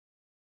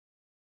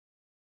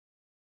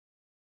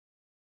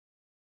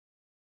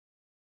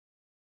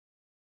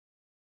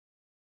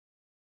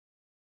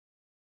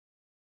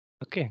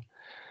Okay.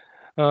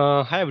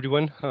 Hi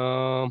everyone.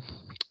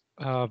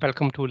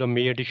 Welcome to the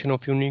May edition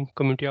of Uni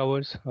Community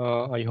Hours.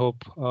 I hope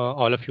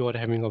all of you are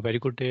having a very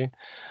good day.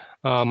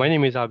 My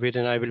name is Abid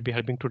and I will be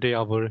helping today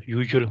our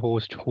usual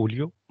host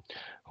Julio,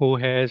 who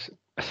has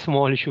a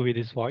small issue with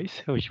his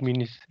voice, which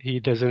means he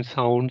doesn't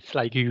sound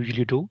like he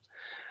usually do.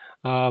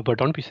 But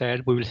don't be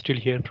sad, we will still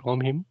hear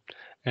from him,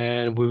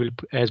 and we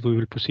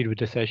will proceed with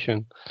the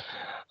session.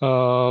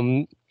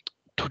 Um,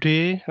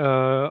 Today,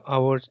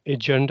 our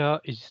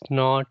agenda is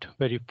not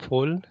very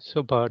full,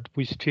 but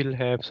we still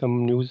have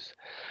some news.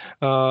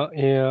 For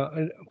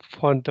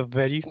the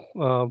very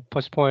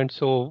first point,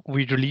 so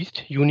we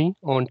released Uni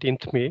on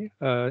 10th May,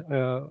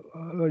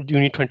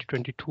 Uni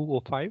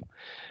 2022-05,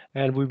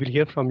 and we will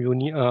hear from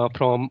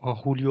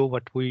Julio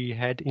what we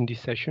had in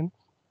this session.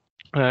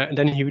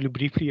 Then he will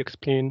briefly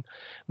explain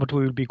what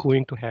we will be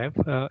going to have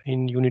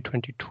in Unit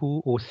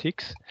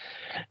 2206.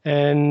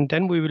 And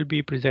then we will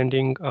be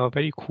presenting a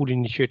very cool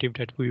initiative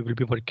that we will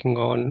be working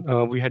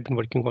on. We had been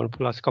working on for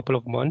the last couple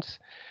of months,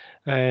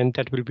 and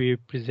that will be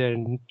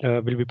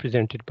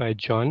presented by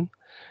John.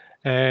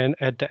 And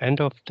at the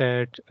end of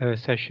that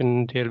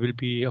session, there will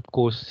be, of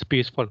course,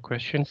 space for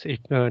questions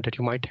that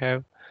you might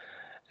have.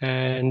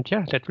 And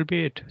yeah, that will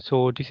be it.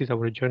 So this is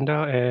our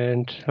agenda.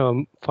 And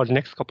for the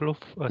next couple of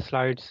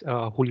slides,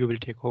 Julio will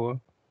take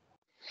over.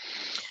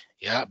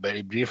 Yeah,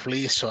 very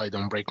briefly, so I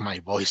don't break my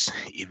voice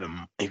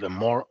even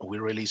more. We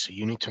released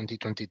Unit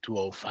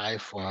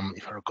 2022-05 on,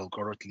 if I recall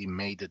correctly,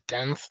 May the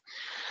 10th.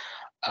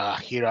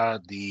 Here are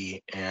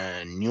the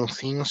new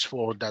things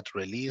for that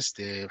release.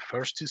 The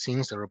first two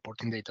things, the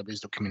reporting database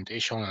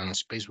documentation and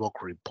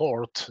spacewalk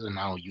report,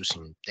 now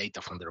using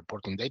data from the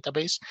reporting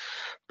database.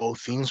 Both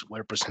things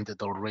were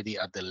presented already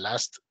at the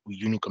last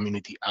Uni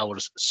Community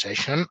Hours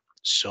session.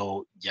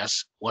 So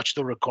just watch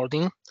the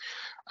recording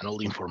and all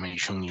the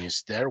information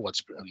is there.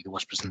 It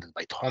was presented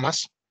by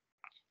Thomas.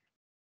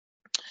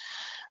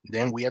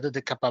 Then we added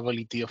the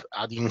capability of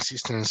adding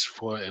systems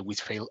with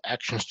failed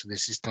actions to the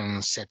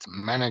system set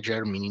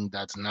manager, meaning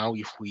that now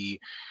if we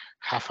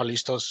have a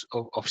list of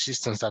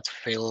systems that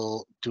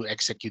fail to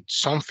execute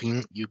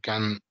something, you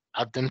can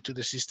add them to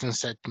the system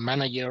set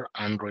manager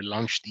and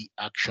relaunch the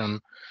action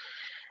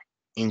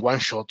in one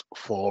shot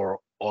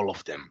for all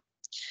of them.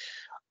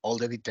 All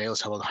the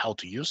details about how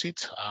to use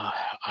it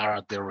are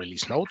at the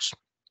release notes.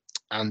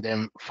 And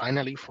then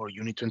finally, for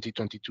Unit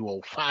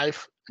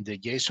 2022-05, the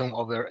JSON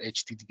over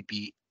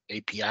HTTP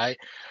API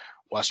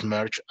was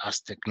merged as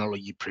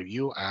technology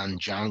preview, and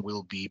Jan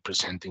will be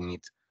presenting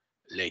it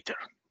later.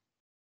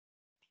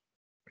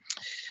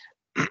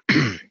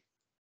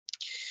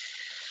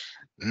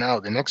 Now,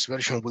 the next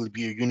version will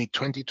be Unit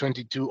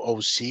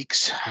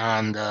 2022-06,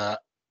 and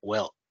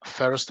well,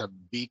 first a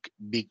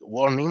big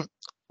warning.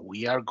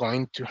 We are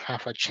going to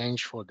have a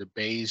change for the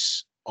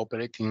base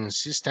operating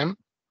system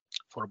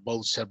for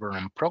both server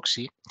and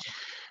proxy,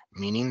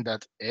 meaning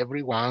that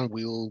everyone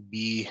will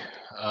be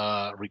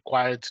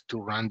required to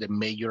run the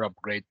major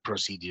upgrade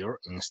procedure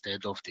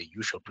instead of the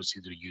usual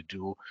procedure you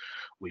do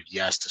with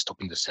just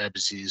stopping the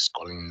services,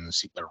 calling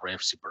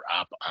zipper-ref,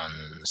 zipper-up,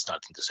 and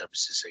starting the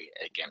services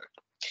again.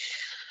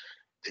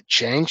 The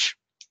change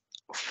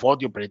for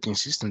the operating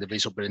system, the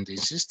base operating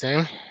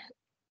system,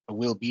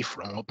 will be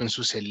from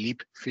OpenSUSE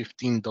lib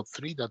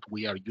 15.3 that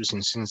we are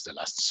using since the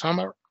last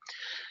summer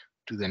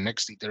to the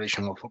next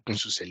iteration of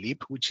OpenSUSE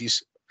lib, which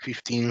is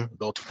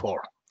 15.4.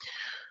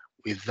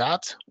 With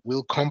that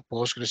will come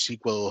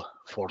PostgreSQL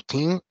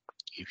 14.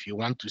 If you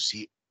want to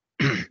see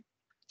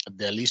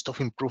the list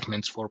of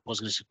improvements for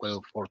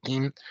PostgreSQL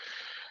 14,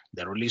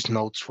 the release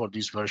notes for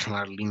this version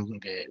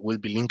will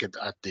be linked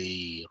at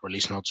the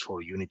release notes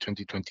for Unit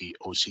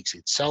 2020-06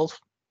 itself.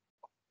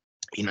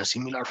 In a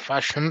similar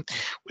fashion,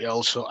 we are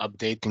also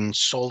updating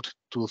SALT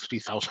to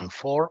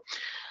 3004.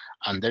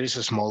 And there is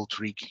a small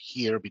trick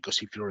here,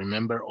 because if you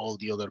remember all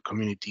the other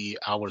community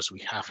hours we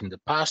have in the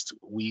past,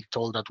 we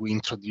told that we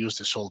introduced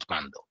the SALT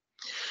bundle,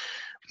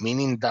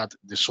 meaning that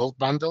the SALT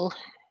bundle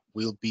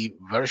will be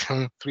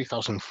version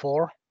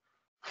 3004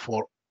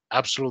 for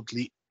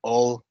absolutely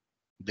all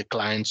the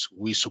clients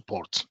we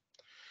support.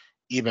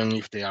 Even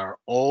if they are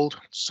old,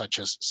 such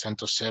as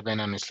CentOS 7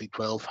 and SLE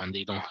 12, and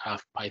they don't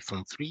have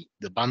Python 3,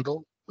 the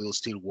bundle will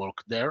still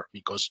work there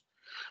because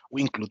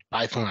we include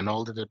Python and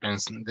all the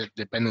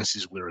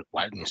dependencies we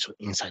require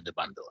inside the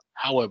bundle.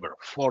 However,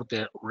 for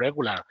the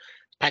regular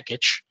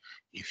package,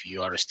 if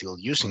you are still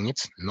using it,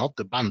 not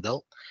the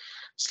bundle,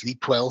 SLE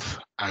 12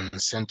 and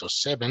CentOS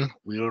 7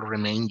 will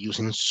remain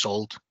using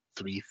SALT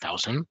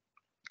 3000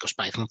 because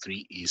Python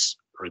 3 is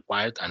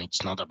required and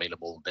it's not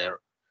available there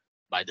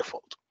by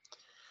default.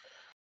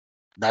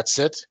 That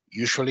said,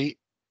 usually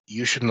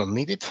you should not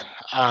need it,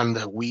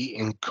 and we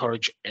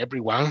encourage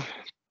everyone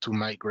to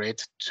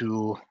migrate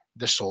to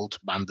the SALT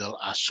bundle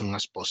as soon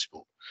as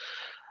possible.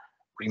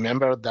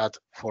 Remember that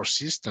for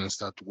systems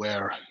that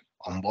were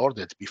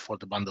onboarded before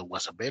the bundle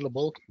was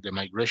available, the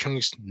migration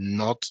is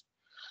not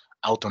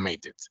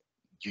automated.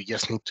 You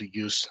just need to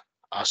use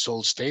a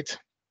SALT state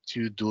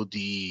to do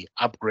the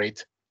upgrade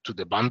to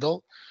the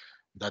bundle.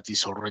 that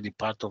is already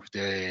part of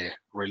the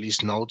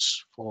release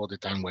notes for the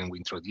time when we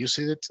introduced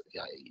it.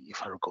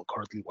 If I recall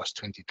correctly, it was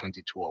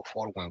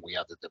 2022-04 when we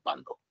added the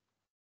bundle.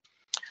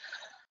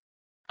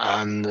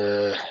 And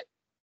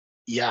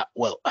yeah,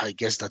 well, I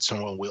guess that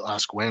someone will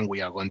ask when we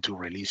are going to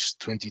release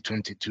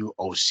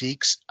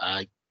 2022-06.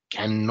 I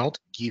cannot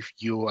give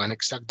you an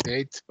exact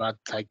date, but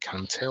I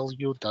can tell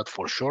you that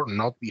for sure,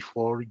 not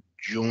before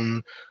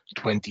June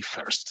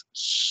 21st.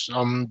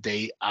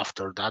 Someday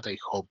after that, I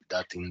hope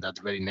that in that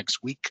very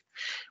next week,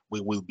 we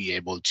will be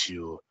able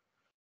to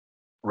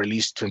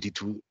release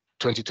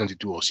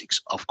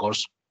 2022-06. Of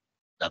course,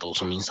 that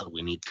also means that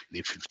we need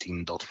the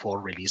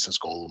 15.4 release as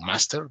goal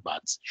master,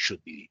 but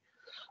should be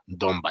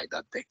done by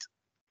that date.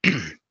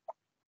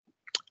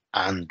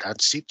 And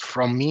that's it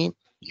from me.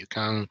 You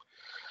can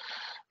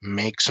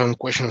make some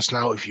questions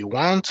now if you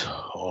want,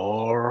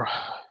 or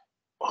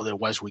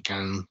otherwise we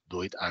can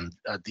do it and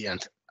at the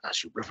end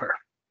as you prefer.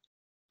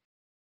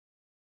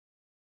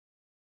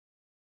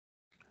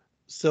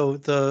 So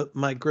the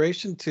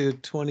migration to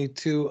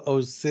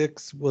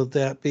 2206, will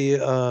that be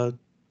a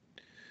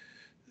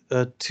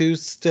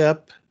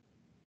two-step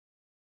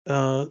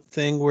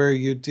thing where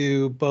you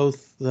do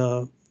both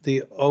the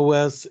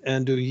OS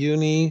and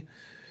Uyuni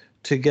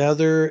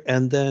together,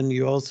 and then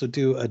you also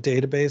do a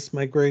database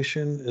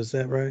migration? Is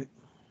that right?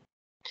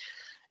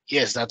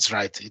 Yes, that's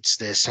right. It's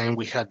the same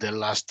we had the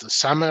last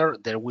summer.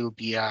 There will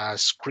be a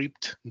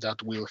script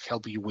that will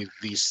help you with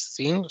this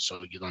thing,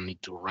 so you don't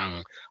need to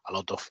run a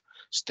lot of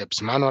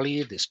steps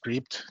manually. The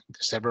script,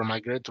 the server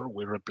migrator,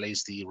 will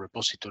replace the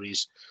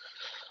repositories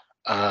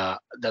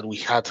that we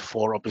had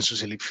for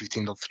OpenSUSE lib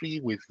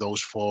 15.3 with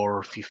those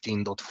for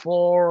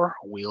 15.4.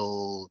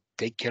 We'll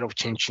take care of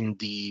changing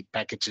the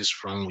packages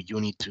from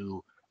Uni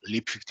to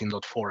lib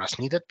 15.4 as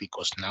needed,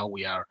 because now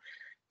we are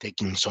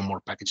taking some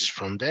more packages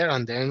from there,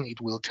 and then it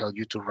will tell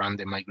you to run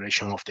the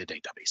migration of the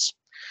database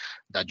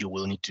that you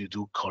will need to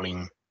do,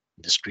 calling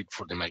the script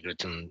for the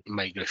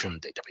migration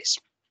database.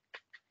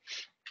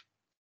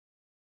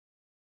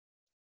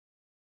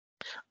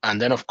 And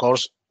then, of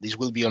course, this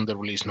will be on the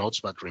release notes,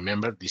 but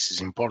remember, this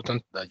is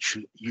important, that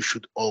you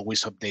should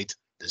always update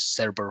the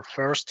server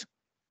first,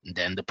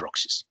 then the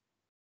proxies.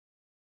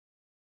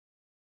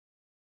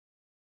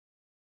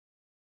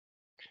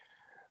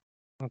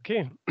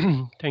 Okay,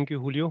 thank you,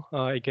 Julio.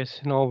 I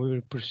guess now we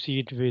will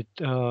proceed with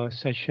a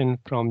session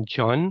from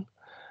John.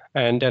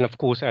 And then, of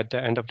course, at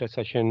the end of the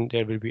session,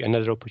 there will be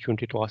another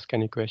opportunity to ask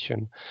any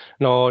question.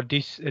 Now,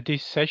 this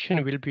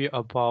session will be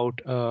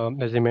about,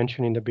 as I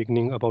mentioned in the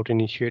beginning, about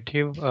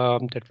initiative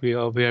that we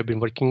have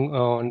been working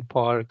on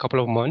for a couple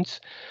of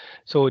months.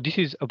 So this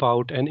is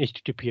about an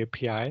HTTP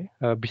API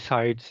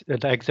besides the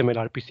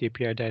XML RPC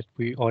API that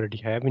we already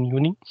have in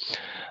Uni.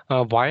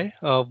 Why?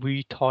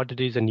 We thought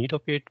there is a need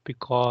of it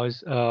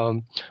because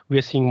we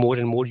are seeing more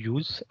and more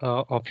use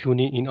of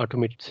Uni in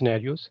automated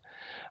scenarios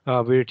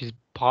where it is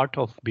part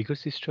of bigger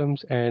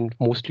systems and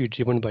mostly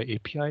driven by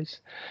APIs.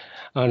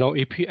 Now,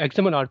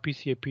 XML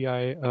RPC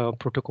API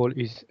protocol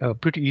is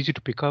pretty easy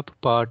to pick up,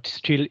 but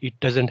still it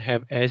doesn't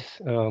have as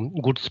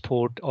good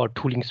support or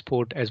tooling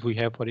support as we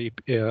have for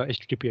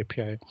HTTP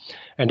API.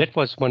 And that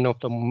was one of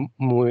the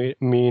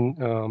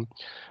main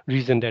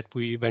reason that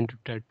we went to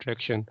that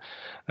direction.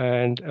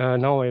 And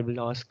now I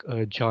will ask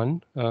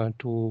John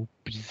to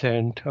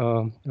present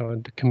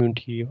the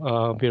community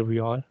where we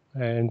are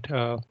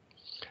and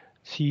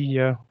see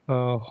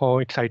how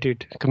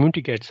excited the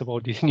community gets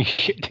about this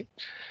initiative.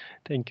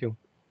 Thank you.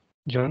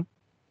 John,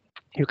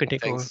 you can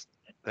take over.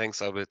 Thanks,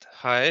 Abid.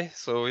 Hi.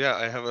 So yeah,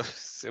 I have a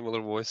similar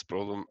voice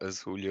problem as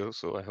Julio,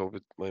 so I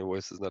hope my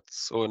voice is not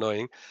so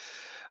annoying.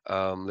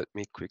 Let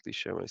me quickly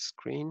share my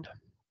screen.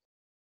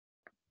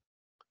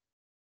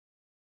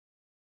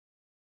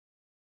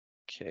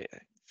 Okay, I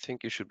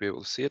think you should be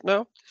able to see it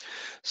now.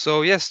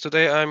 So yes,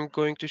 today I'm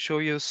going to show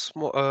you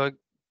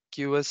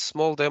give a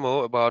small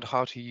demo about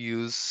how to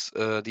use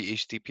the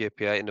HTTP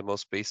API in the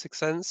most basic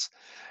sense.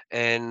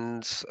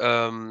 And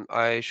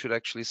I should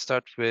actually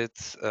start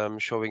with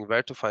showing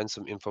where to find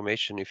some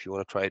information if you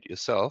want to try it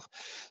yourself.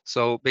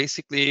 So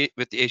basically,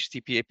 with the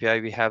HTTP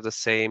API, we have the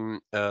same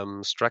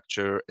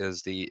structure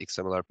as the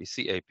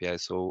XML-RPC API.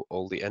 So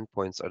all the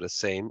endpoints are the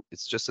same.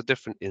 It's just a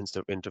different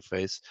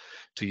interface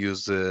to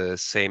use the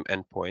same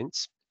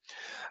endpoints.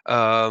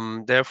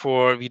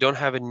 Therefore, we don't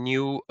have a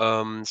new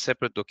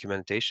separate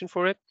documentation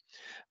for it,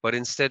 but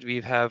instead we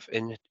have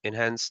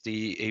enhanced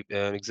the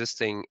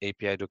existing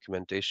API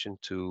documentation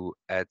to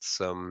add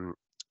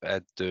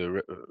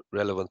the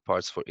relevant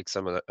parts for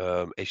XML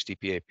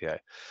HTTP API.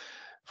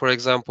 For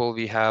example,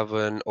 we have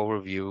an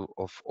overview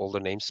of all the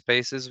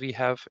namespaces we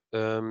have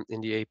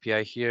in the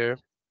API here.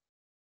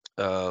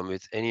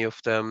 With any of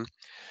them,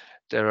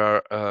 there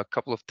are a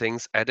couple of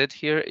things added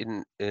here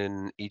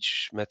in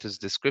each method's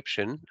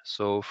description.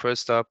 So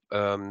first up,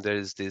 there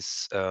is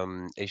this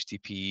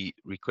HTTP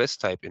request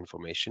type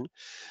information.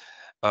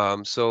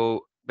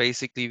 So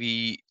basically,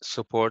 we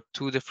support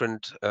two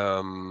different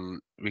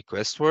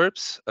request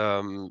verbs,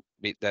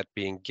 that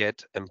being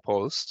get and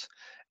post.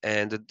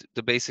 And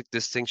the basic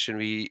distinction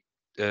we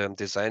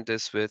designed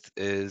this with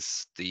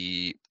is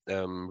the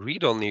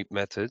read-only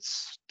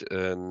methods,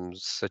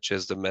 such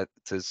as the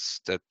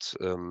methods that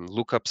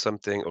look up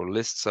something or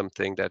list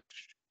something that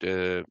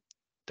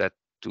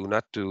do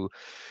not do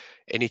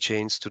any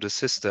change to the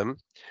system,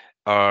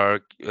 are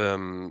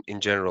in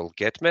general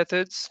get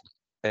methods,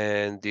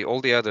 and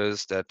all the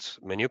others that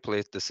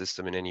manipulate the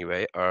system in any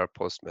way are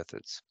post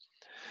methods.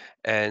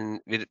 And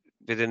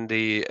within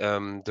the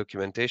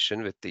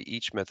documentation with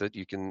each method,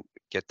 you can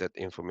get that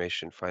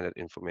information, find that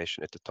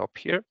information at the top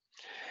here.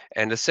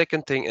 And the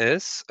second thing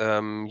is,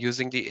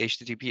 using the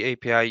HTTP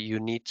API, you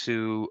need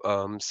to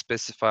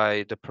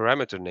specify the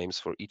parameter names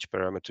for each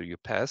parameter you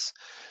pass.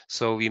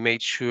 So we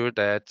made sure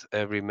that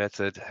every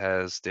method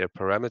has their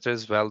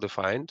parameters well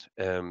defined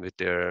with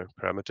their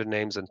parameter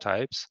names and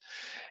types.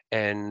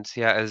 And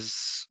yeah,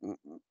 as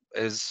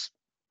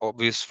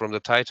obvious from the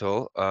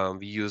title,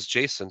 we use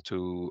JSON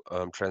to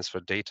transfer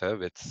data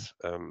with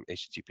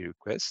HTTP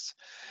requests.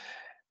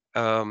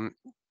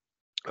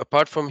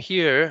 Apart from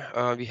here,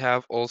 we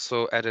have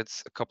also added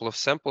a couple of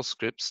sample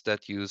scripts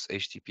that use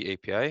HTTP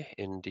API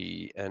in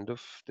the end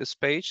of this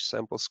page,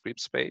 sample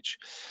scripts page.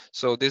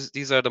 So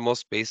these are the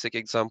most basic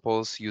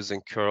examples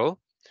using curl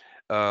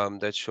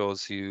that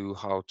shows you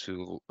how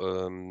to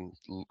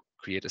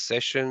create a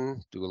session,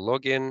 do a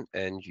login,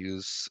 and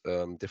use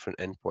different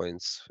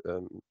endpoints,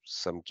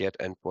 some get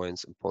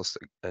endpoints and post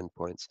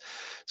endpoints.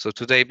 So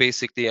today,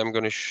 basically, I'm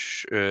going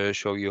to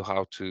show you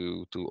how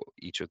to do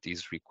each of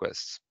these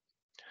requests.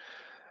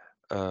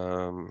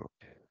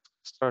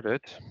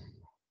 Started.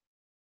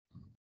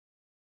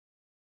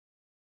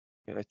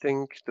 Yeah, I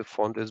think the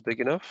font is big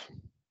enough.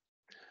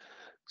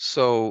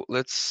 So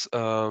let's,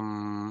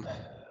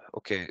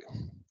 okay.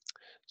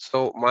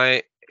 So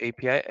my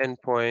API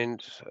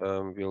endpoint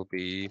will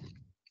be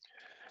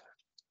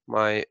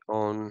my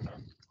own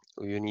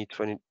Uyuni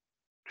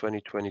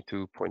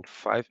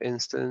 2022.5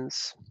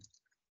 instance.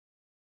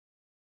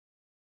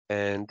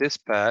 And this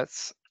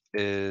path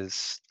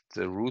is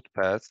the root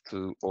path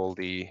to all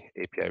the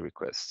API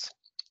requests.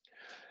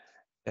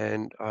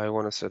 And I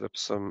want to set up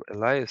some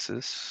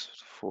aliases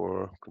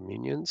for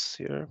convenience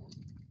here.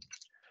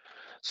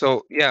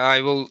 So yeah,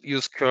 I will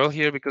use curl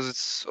here because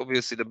it's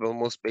obviously the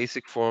most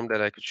basic form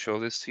that I could show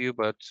this to you,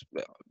 but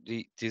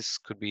this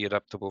could be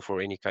adaptable for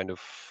any kind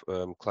of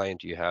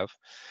client you have.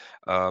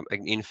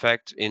 And in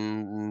fact,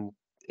 in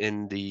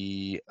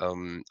the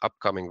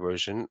upcoming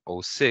version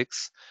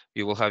 06,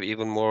 we will have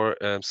even more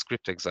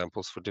script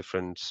examples for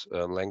different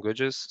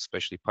languages,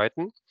 especially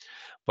Python.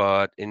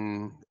 But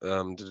in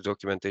the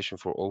documentation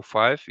for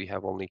 05, we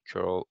have only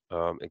curl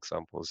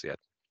examples yet.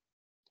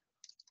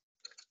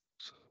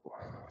 So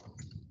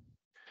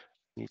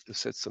need to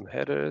set some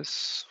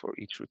headers for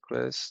each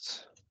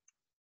request.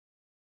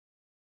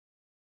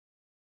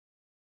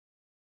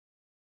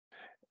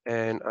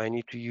 And I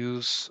need to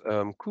use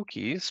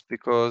cookies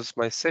because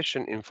my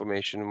session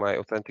information, my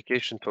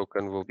authentication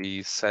token will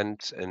be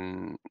sent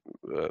and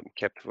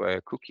kept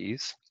via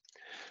cookies.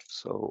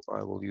 So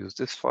I will use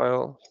this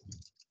file,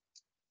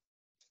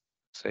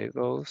 save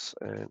those,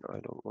 and I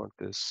don't want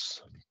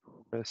this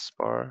progress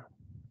bar.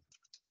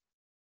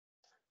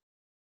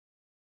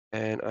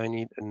 And I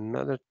need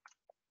another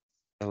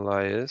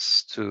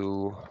alias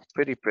to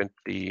pretty print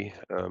the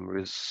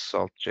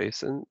result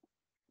JSON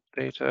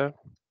data.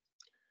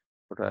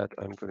 For that,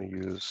 I'm going to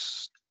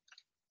use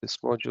this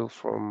module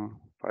from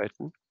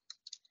Python.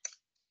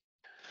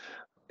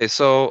 Okay,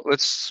 so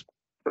let's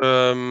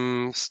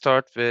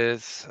start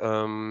with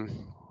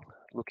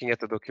looking at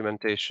the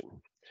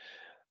documentation.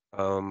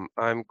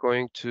 I'm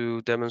going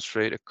to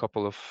demonstrate a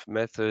couple of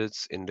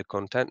methods in the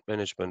content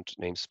management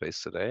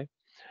namespace today.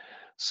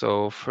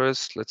 So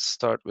first, let's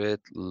start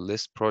with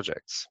list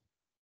projects.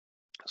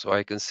 So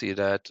I can see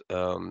that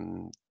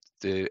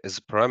as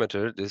a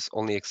parameter, this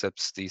only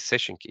accepts the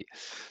session key.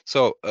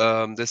 So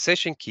the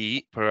session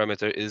key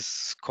parameter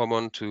is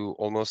common to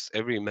almost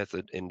every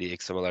method in the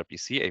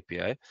XML-RPC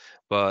API,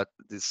 but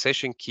the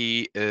session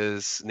key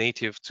is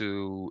native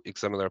to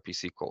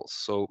XML-RPC calls.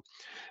 So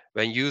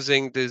when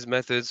using these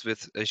methods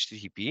with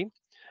HTTP,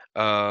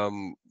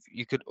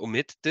 you could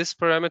omit this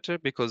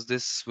parameter because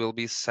this will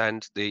be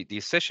sent, the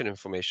session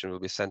information will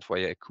be sent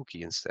via a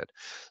cookie instead.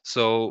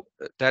 So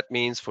that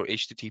means for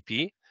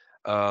HTTP,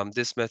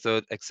 this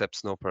method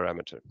accepts no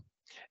parameter.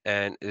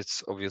 And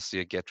it's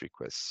obviously a GET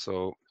request.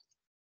 So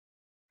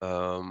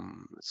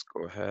let's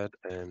go ahead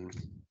and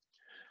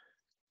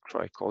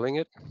try calling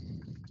it.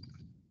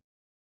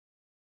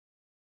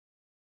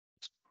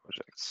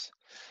 Projects.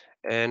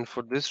 And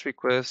for this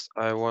request,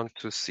 I want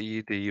to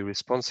see the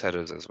response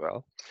headers as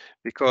well,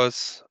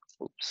 because,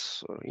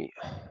 oops, sorry,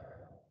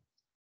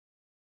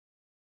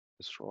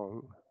 it's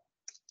wrong.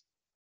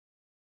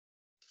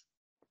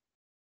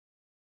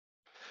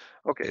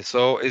 Okay,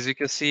 so as you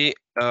can see,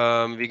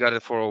 we got a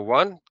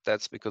 401.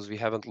 That's because we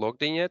haven't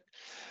logged in yet.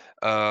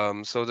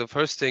 So the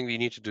first thing we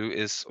need to do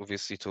is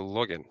obviously to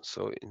log in.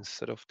 So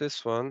instead of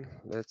this one,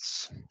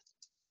 let's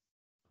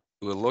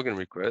do a login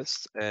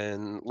request.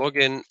 And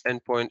login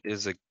endpoint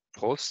is a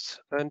post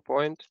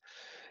endpoint.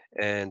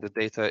 and the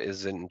data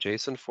is in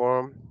JSON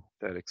form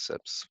that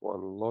accepts one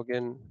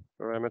login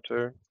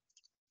parameter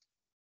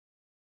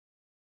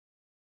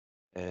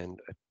and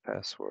a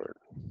password.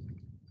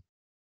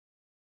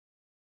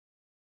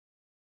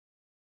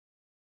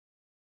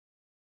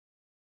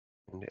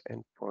 And the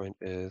endpoint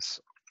is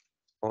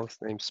auth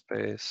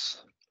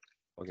namespace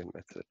login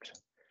method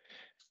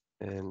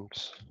and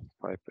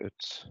pipe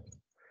it.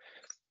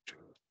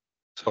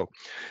 So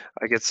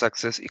I get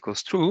success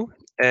equals true.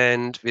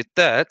 And with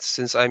that,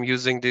 since I'm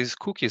using this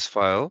cookies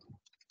file,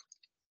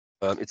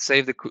 it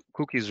saved the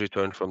cookies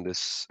returned from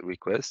this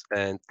request.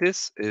 And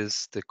this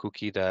is the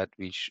cookie that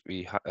we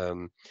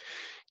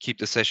keep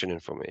the session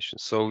information.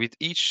 So with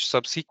each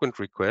subsequent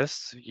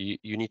request,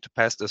 you need to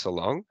pass this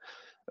along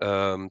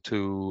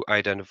to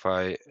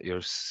identify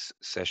your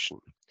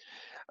session.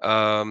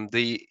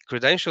 The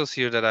credentials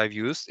here that I've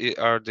used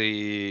are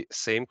the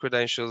same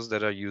credentials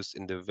that are used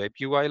in the web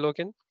UI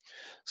login.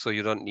 So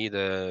you don't need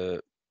a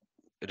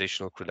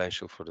additional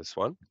credential for this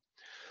one.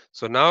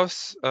 So now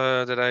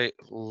that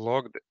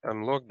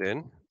I'm logged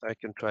in, I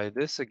can try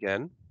this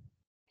again.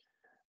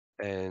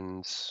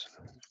 And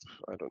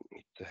I don't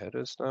need the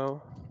headers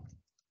now.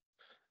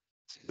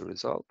 See the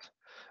result.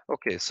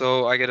 Okay,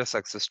 so I get a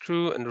success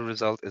true, and the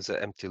result is an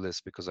empty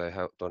list because I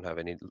don't have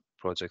any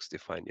projects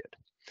defined yet.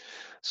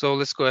 So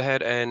let's go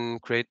ahead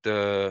and create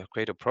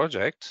a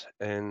project,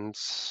 and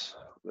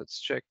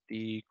let's check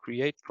the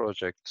create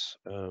project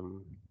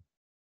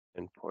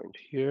endpoint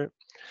here.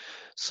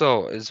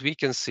 So as we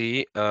can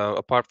see,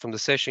 apart from the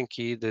session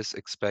key, this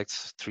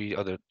expects 3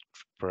 other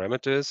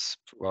parameters,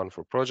 one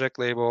for project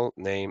label,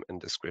 name, and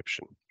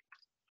description.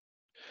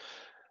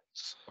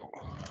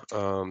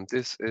 So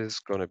this is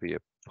going to be a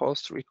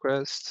post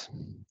request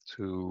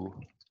to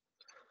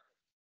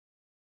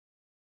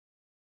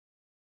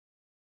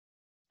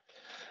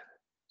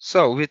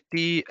So with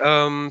the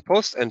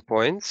post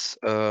endpoints,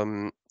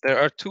 there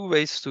are 2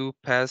 ways to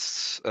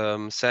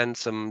send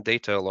some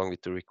data along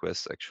with the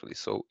request, actually.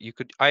 So you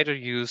could either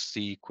use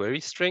the query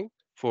string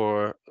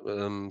for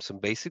some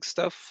basic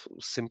stuff,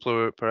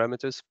 simpler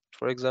parameters,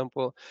 for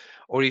example,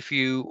 or if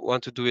you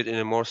want to do it in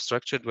a more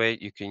structured way,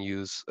 you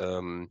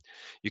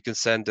can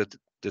send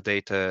the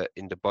data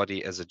in the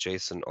body as a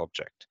JSON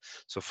object.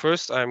 So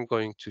first, I'm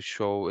going to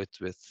show it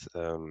with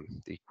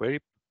the query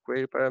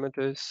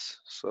parameters.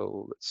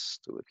 So let's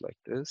do it like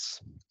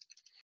this.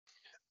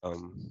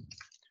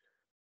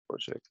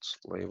 Project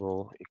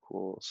label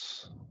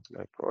equals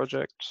my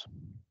project.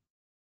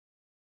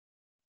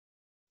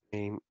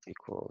 Name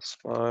equals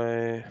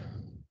my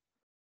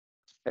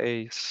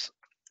space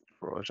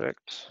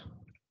project.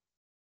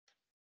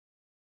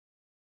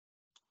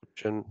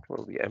 Description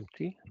will be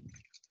empty.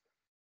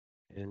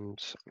 And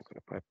I'm going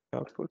to pipe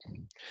output.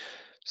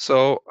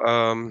 So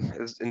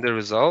in the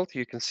result,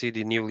 you can see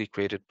the newly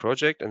created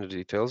project and the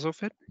details of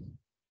it.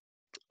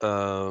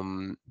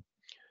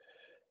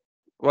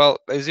 Well,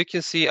 as you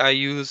can see, I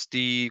use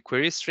the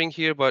query string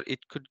here, but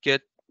it could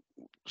get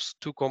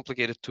too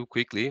complicated too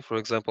quickly. For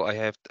example, I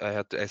had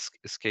to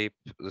escape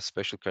the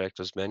special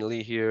characters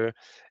manually here,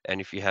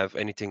 and if you have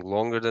anything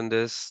longer than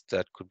this,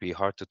 that could be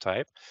hard to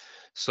type.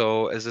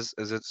 So as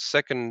a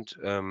second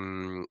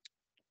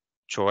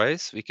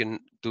choice, we can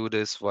do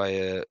this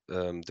via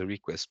the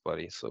request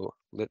body. So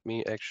let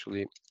me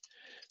actually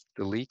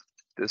delete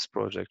this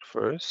project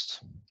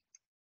first.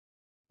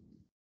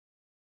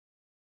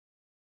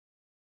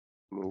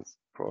 Move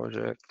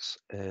projects,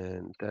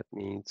 and that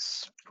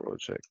needs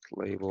project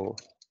label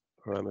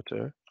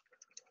parameter.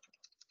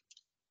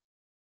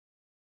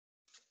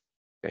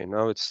 Okay,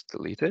 now it's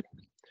deleted.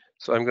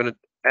 So I'm going to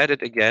add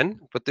it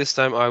again, but this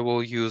time I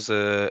will use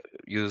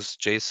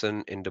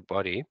JSON in the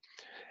body.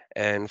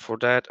 And for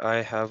that,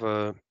 I have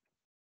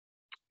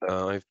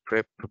I've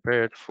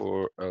prepared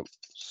for,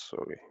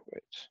 sorry,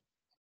 wait.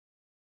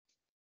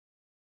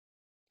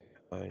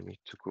 I need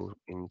to go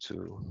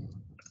into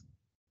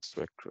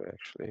structure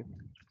actually.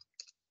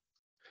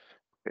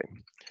 Okay,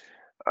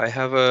 I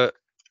have a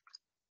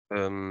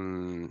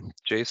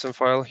JSON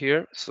file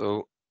here.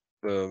 So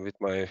with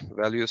my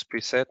values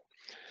preset.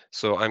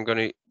 So I'm going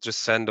to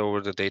just send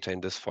over the data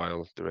in this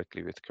file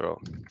directly with curl.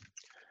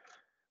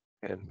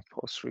 And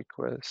post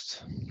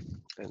request.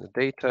 And the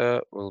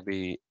data will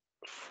be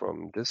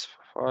from this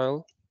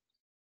file.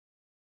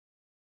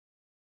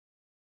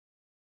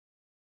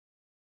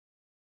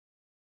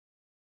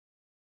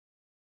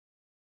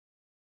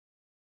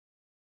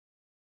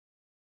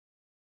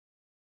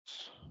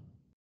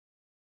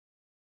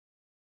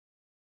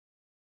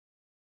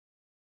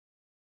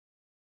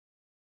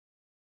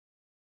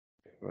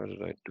 What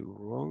did I do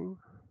wrong?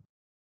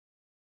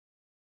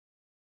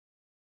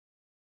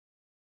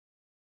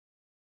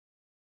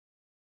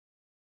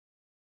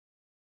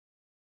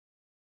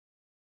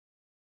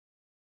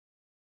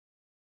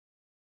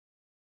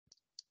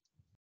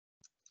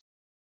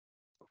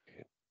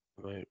 Okay,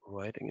 am I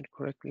writing it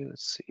correctly?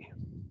 Let's see.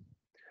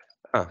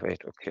 Ah,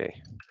 wait, okay.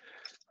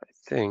 I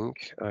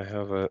think I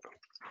have a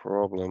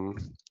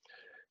problem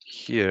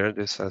here.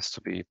 This has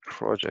to be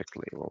project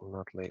label,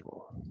 not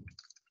label.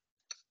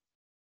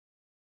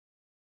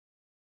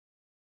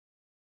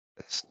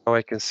 So now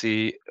I can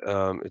see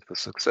it was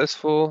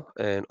successful,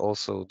 and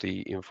also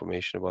the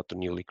information about the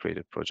newly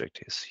created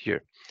project is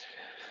here.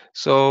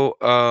 So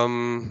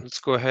let's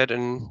go ahead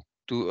and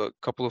do a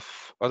couple of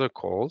other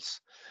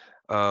calls.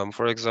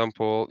 For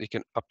example, you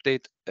can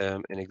update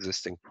an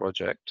existing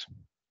project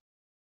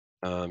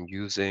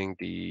using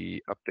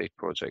the update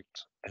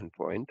project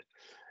endpoint.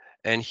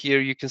 And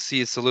here you can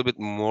see it's a little bit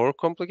more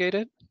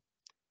complicated.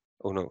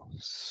 Oh no,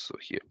 so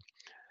here.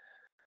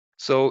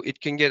 So it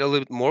can get a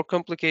little bit more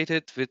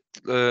complicated with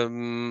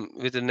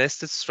a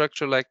nested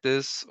structure like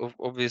this.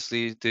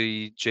 Obviously,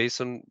 the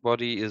JSON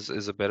body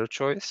is a better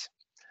choice.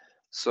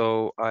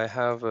 So I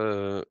have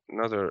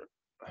another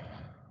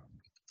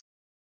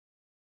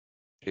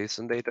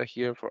JSON data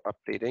here for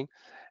updating,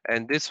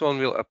 and this one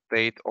will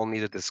update only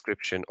the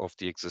description of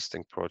the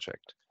existing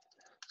project.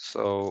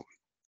 So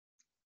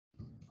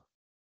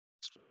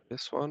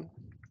this one.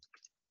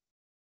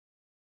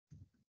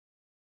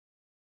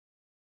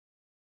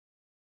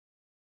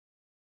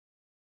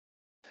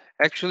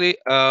 Actually,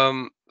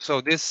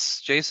 so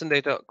this JSON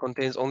data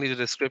contains only the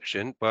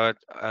description, but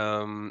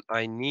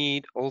I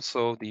need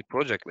also the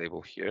project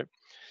label here.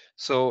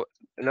 So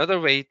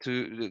another way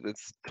the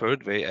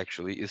third way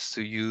actually is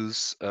to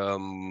use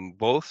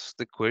both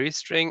the query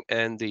string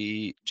and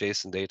the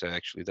JSON data.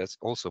 Actually, that's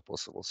also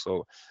possible.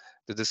 So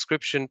the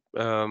description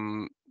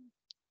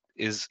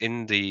is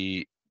in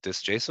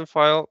this JSON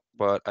file,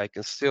 but I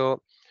can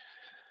still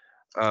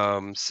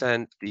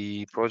send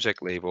the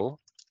project label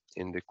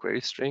in the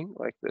query string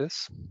like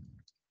this.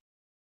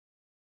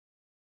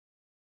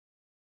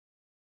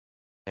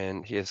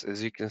 And yes,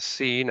 as you can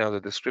see, now the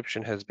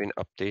description has been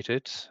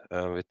updated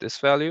with this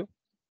value.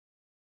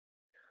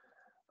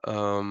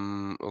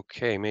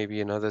 Okay, maybe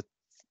another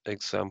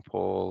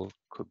example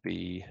could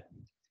be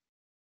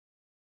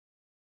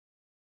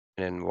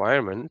an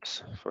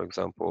environment. For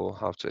example,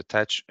 how to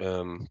attach,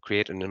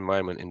 create an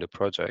environment in the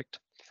project.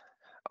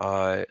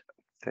 I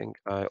think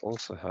I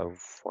also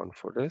have one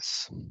for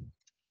this.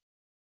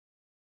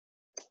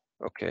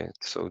 Okay,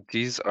 so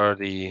these are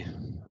the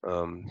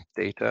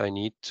data I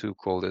need to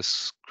call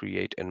this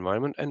create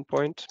environment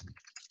endpoint.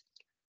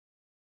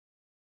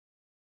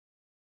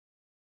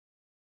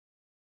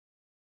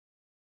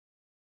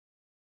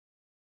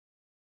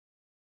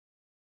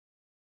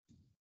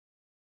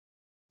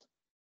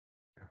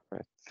 I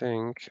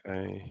think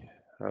I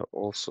have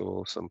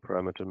also some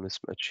parameter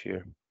mismatch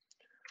here.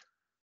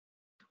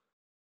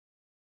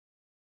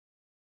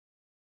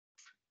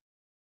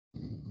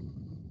 Let's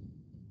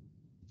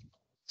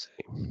see.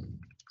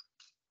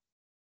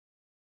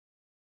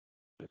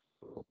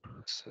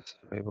 Process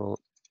variable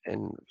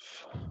env.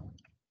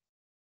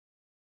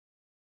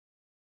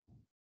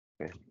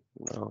 Okay,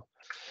 now,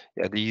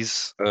 yeah,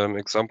 these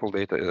example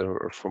data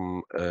are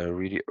from a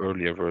really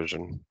earlier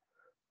version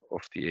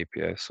of the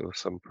API, so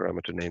some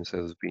parameter names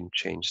has been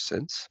changed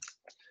since.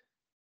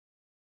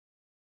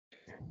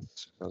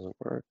 This doesn't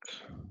work.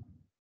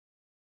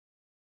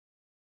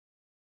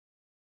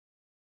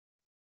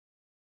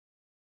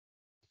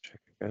 Check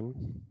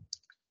again.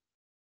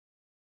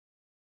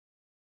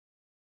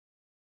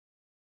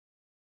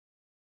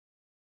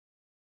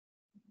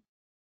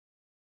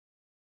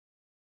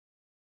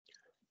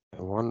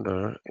 I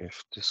wonder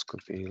if this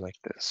could be like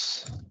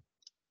this.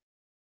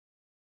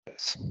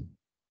 Yes.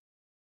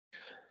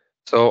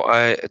 So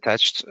I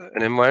attached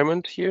an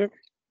environment here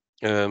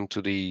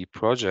to the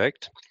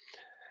project.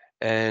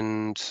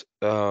 And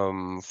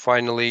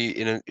finally,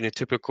 in a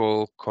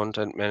typical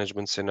content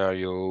management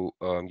scenario,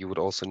 you would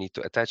also need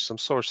to attach some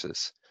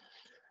sources.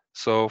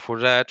 So for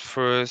that,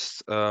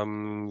 first,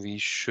 we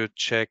should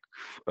check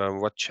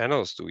what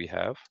channels do we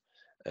have.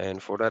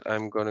 And for that,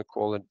 I'm going to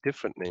call a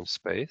different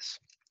namespace,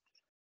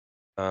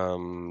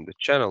 the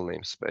channel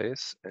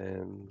namespace,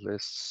 and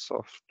list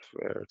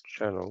software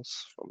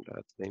channels from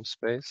that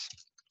namespace.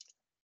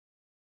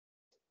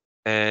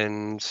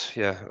 And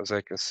yeah, as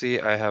I can see,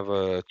 I have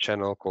a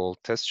channel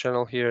called test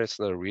channel here. It's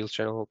not a real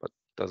channel, but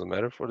doesn't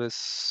matter for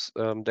this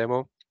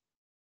demo.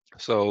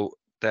 So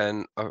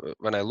then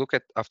when I look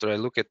at, after I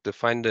look at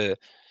find the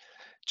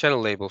channel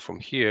label from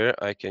here,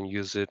 I can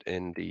use it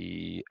in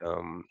the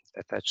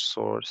attach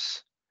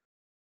source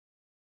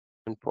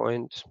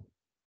endpoint.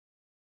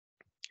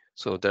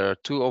 So there are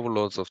two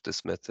overloads of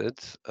this method.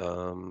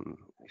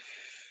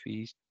 If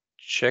we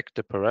check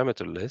the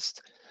parameter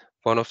list,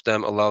 one of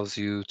them allows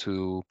you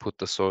to put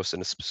the source in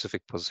a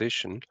specific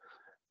position,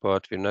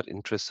 but we're not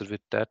interested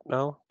with that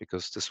now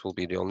because this will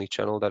be the only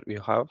channel that we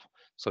have.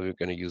 So we're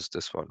going to use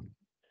this one.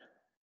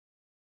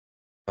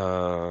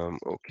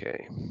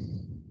 Okay.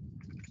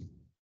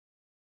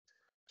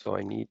 So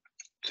I need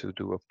to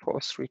do a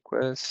post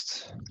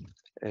request,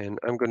 and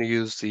I'm going to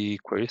use the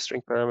query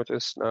string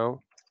parameters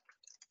now.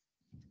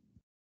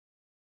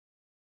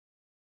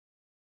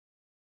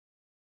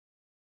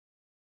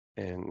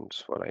 And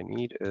what I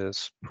need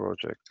is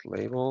project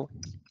label.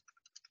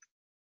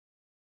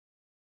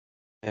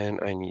 And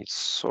I need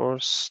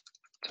source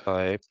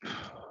type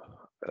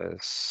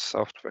as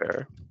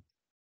software.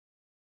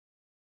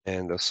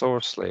 And the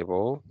source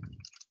label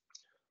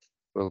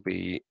will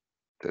be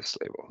this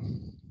label.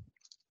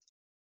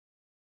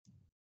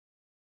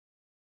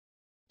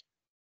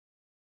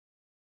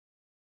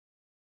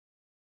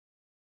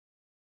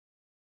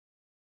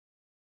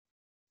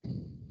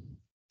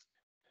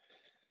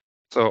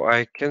 So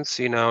I can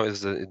see now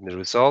is that in the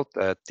result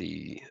that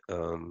the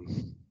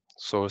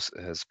source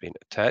has been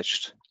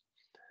attached.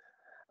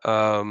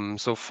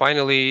 So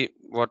finally,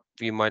 what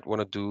we might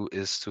want to do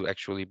is to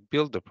actually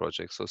build the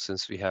project. So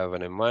since we have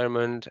an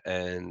environment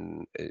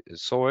and a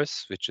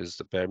source, which is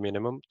the bare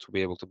minimum to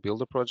be able to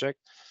build a project,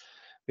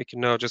 we can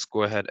now just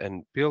go ahead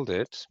and build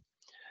it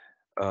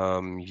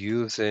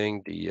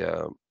using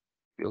the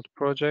build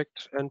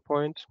project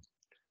endpoint.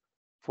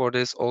 For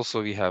this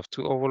also we have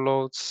two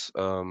overloads.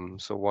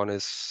 So one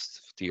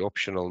is the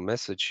optional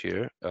message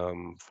here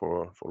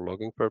for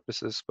logging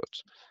purposes, but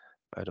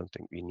I don't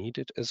think we need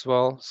it as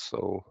well.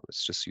 So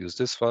let's just use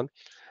this one.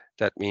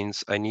 That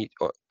means I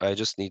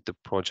just need the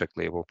project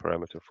label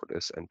parameter for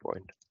this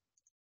endpoint.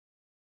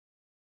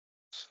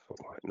 So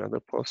another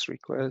post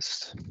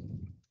request.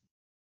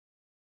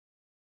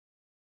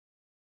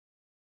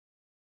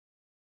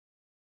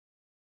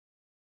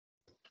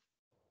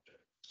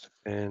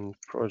 And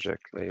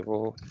project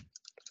label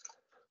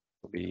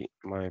will be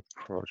my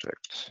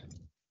project.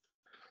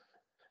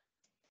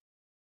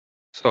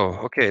 So,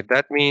 okay,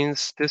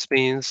 this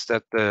means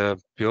that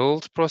the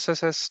build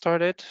process has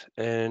started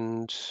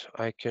and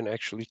I can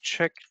actually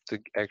check the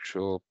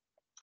actual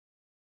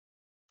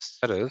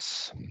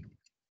status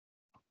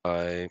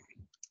by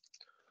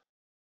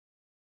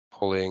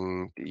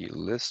pulling the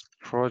list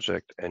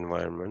project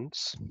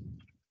environments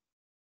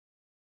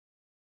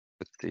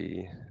with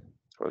the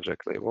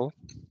project label.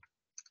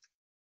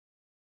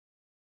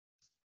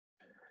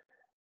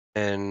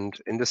 And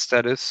in the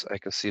status, I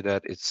can see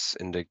that it's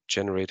in the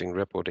generating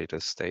repo data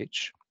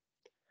stage.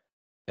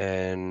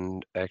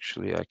 And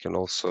actually, I can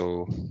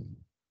also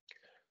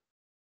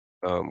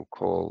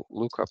call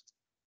lookup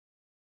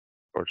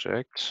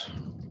project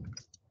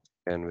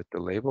and with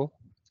the label.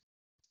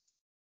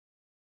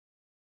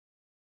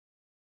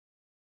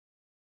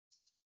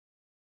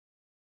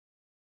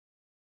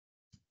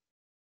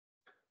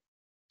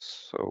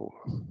 So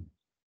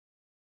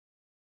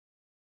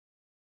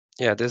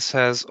yeah, this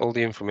has all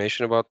the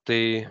information about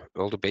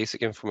all the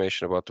basic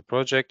information about the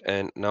project.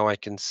 And now I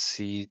can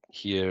see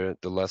here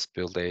the last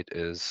build date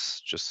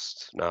is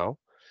just now.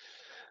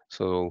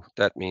 So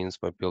that means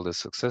my build is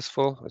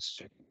successful. Let's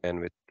check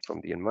again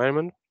from the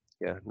environment.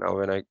 Yeah, now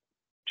when I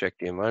check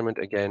the environment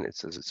again, it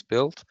says it's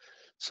built.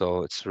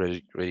 So it's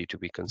ready to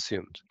be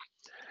consumed.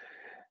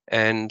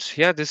 And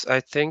yeah,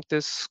 I think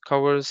this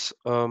covers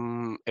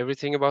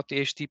everything about the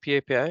HTTP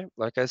API.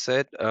 Like I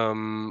said,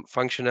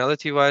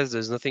 functionality-wise,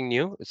 there's nothing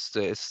new.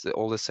 It's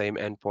all the same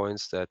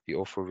endpoints that we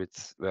offer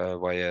with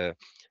via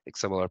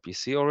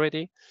XML-RPC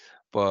already,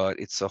 but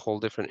it's a whole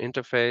different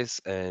interface.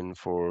 And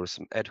for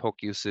some ad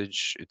hoc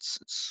usage,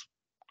 it's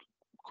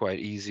quite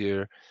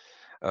easier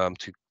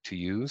to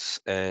use,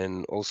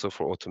 and also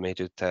for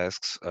automated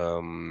tasks,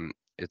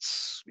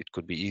 it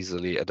could be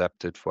easily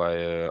adapted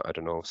via, I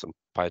don't know, some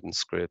Python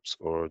scripts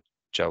or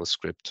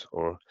JavaScript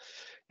or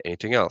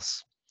anything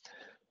else.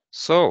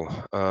 So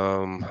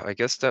I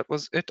guess that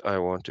was it I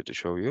wanted to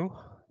show you.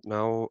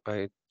 Now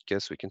I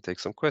guess we can take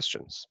some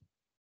questions.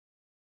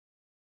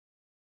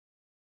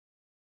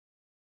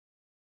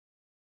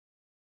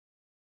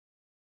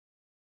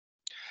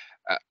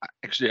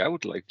 Actually, I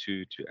would like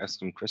to ask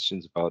some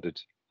questions about it.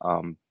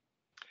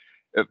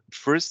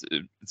 First,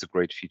 it's a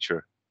great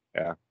feature.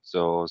 Yeah,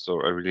 so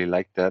I really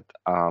like that.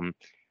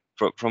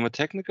 From a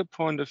technical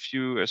point of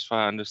view, as far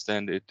as I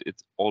understand it,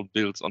 it all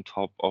builds on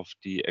top of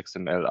the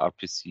XML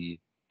RPC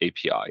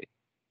API.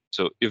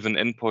 So if an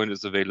endpoint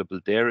is available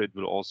there, it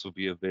will also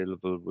be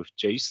available with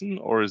JSON,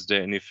 or is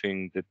there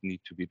anything that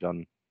need to be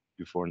done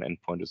before an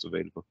endpoint is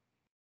available?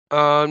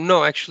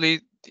 No,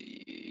 actually,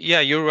 yeah,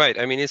 you're right.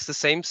 I mean, it's the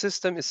same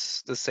system,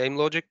 it's the same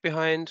logic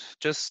behind,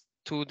 just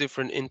two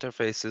different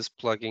interfaces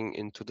plugging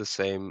into the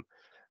same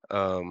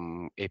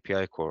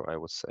API core, I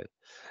would say.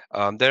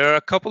 There are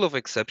a couple of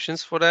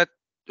exceptions for that,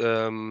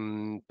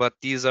 but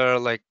these are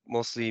like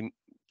mostly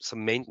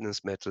some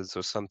maintenance methods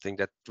or something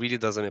that really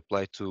doesn't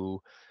apply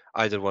to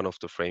either one of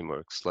the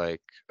frameworks,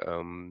 like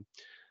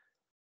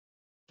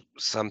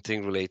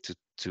something related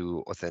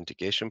to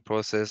authentication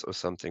process or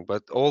something.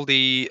 But all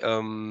the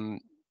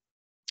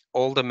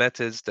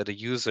methods that a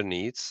user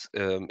needs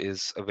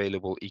is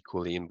available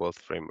equally in both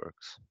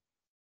frameworks.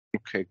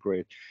 Okay,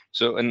 great.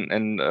 So,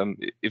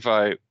 if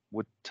I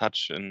would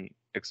touch an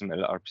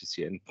XML RPC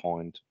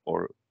endpoint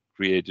or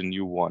create a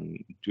new one,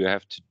 do I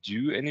have to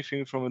do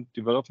anything from a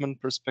development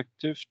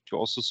perspective to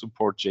also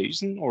support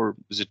JSON, or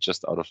is it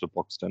just out of the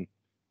box then?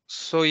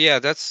 So yeah,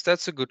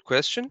 that's a good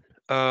question.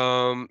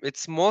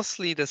 It's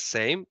mostly the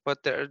same,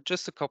 but there are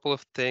just a couple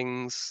of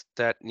things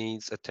that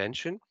needs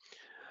attention.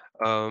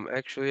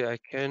 Actually, I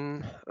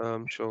can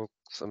show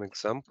some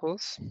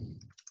examples.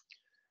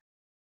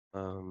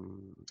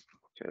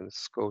 Okay,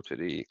 let's go to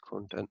the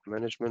content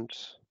management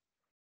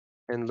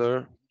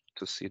handler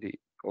to see the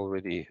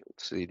already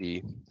see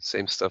the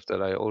same stuff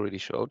that I already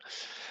showed.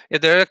 Yeah,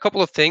 there are a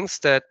couple of things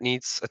that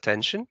needs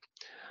attention.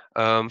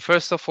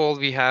 First of all,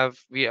 we have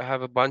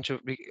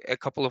a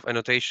couple of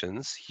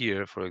annotations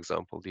here. For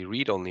example, the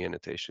read-only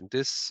annotation.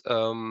 This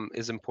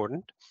is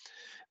important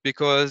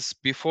because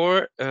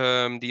before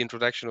the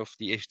introduction of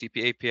the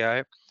HTTP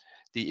API,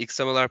 the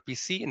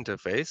XML-RPC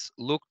interface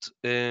looked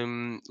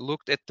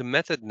at the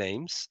method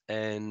names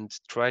and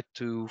tried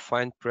to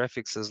find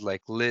prefixes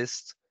like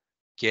list,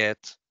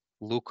 get,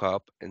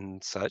 lookup,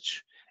 and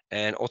such,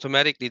 and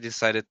automatically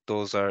decided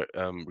those are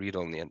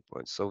read-only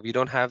endpoints. So we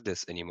don't have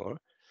this anymore.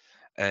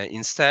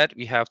 Instead,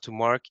 we have to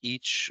mark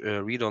each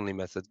read-only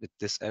method with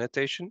this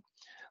annotation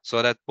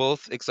so that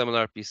both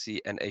XML-RPC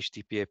and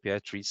HTTP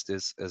API treats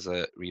this as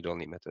a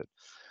read-only method.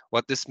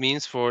 What this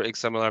means for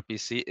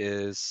XML-RPC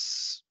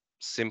is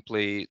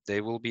simply they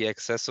will be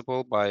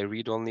accessible by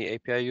read-only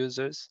API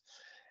users.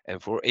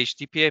 And for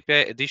HTTP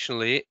API,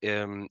 additionally,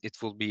 it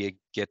will be a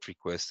GET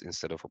request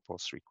instead of a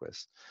POST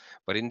request.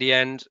 But in the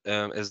end,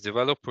 as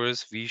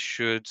developers, we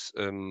should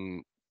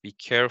be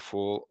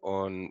careful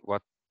on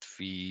what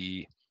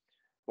we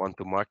want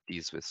to mark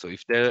these with. So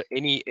if there are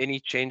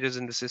any changes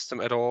in the system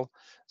at all,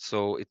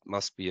 so it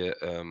must be a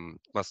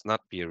must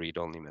not be a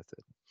read-only method.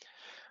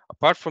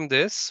 Apart from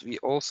this, we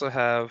also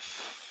have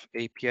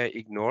API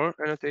ignore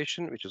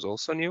annotation, which is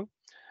also new.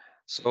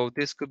 So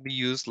this could be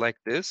used like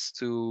this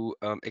to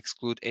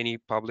exclude any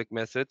public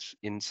method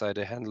inside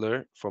a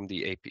handler from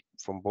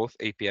from both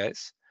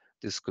APIs.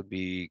 This could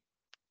be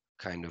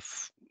kind of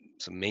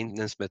some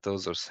maintenance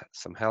methods or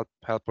some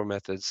helper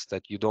methods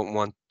that you don't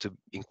want to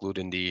include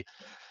in the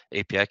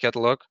API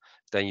catalog,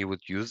 then you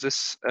would use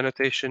this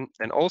annotation.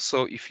 And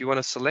also, if you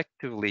want to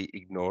selectively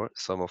ignore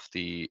some of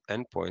the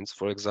endpoints,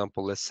 for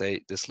example, let's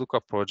say this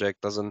lookup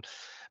project doesn't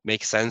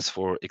make sense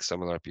for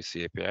XML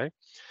RPC API,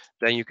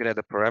 then you can add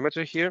a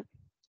parameter here,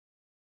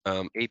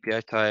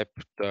 API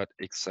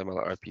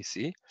type.xml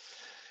RPC.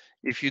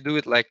 If you do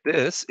it like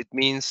this, it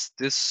means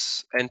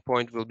this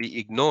endpoint will be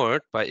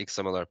ignored by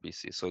XML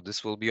RPC. So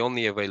this will be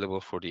only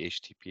available for the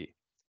HTTP.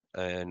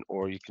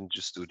 Or you can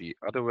just do the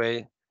other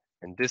way.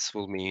 And this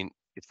will mean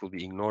it will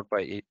be ignored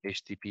by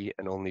HTTP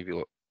and only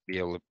will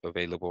be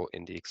available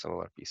in the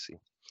XML RPC.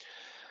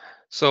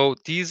 So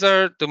these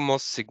are the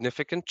most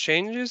significant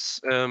changes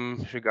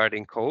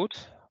regarding code.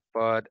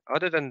 But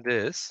other than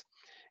this,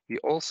 we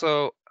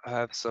also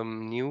have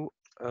some new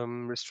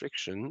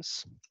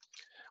restrictions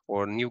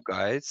or new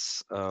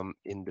guides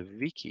in the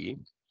wiki.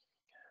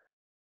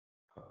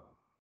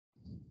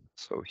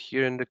 So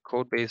here in the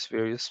code base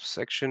various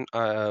section,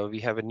 we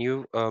have a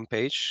new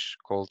page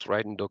called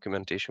writing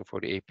documentation for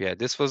the API.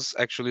 This was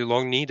actually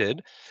long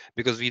needed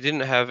because we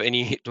didn't have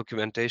any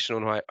documentation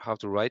on how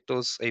to write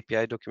those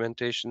API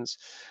documentations.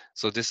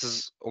 So this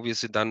is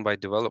obviously done by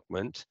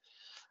development.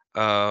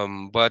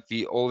 But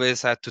we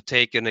always had to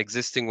take an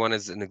existing one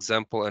as an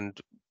example and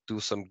do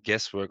some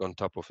guesswork on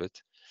top of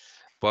it.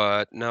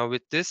 But now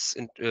with this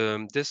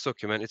this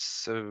document,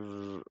 it's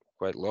a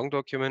quite long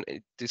document.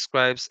 It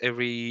describes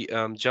every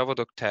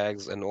Javadoc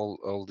tags and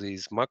all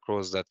these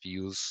macros that we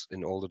use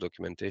in all the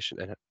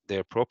documentation and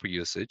their proper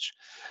usage.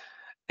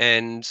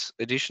 And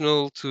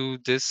additional to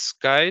this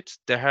guide,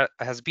 there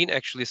has been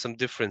actually some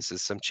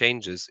differences, some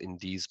changes in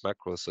these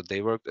macros. So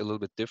they work a little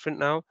bit different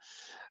now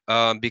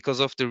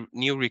because of the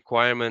new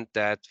requirement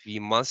that we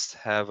must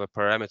have a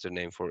parameter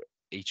name for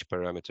each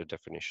parameter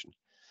definition.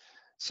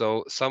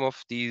 So some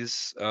of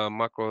these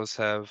macros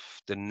have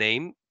the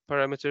name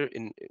parameter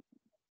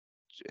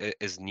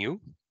is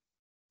new.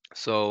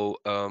 So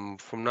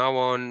from now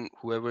on,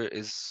 whoever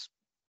is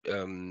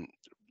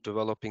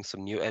developing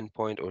some new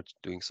endpoint or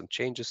doing some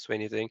changes to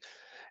anything,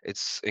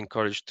 it's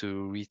encouraged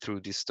to read through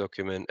this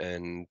document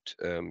and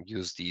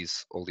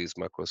use all these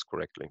macros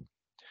correctly.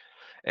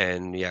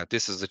 And yeah,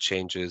 this is the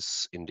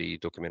changes in the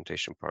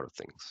documentation part of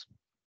things.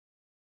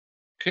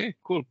 Okay,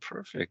 cool,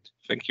 perfect.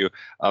 Thank you.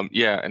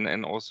 Yeah,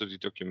 and also the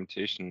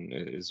documentation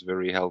is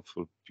very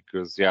helpful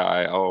because yeah,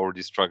 I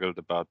already struggled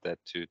about that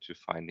to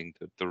finding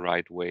the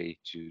right way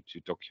to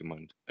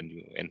document a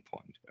new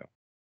endpoint. Yeah.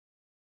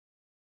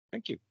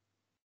 Thank you.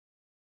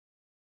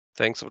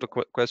 Thanks for the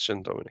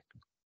question, Dominic.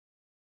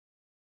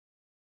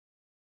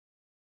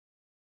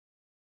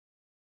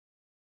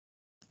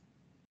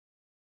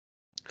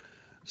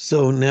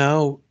 So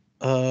now,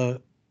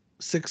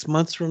 6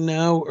 months from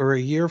now or a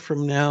year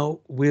from now,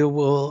 we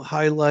will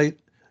highlight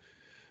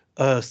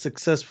a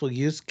successful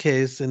use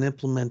case and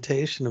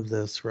implementation of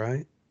this,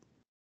 right?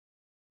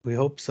 We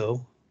hope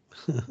so.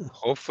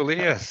 Hopefully,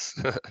 yes.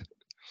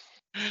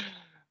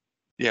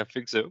 Yeah, I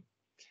think so.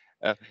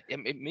 Yeah,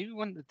 maybe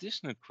one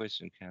additional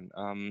question, Ken.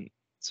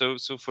 So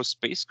for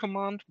space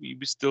command, we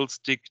still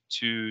stick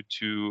to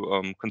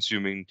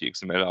consuming the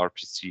XML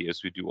RPC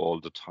as we do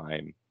all the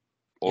time,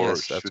 or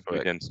Yes, that's should we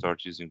correct. then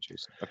start using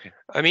JSON? Okay.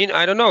 I mean,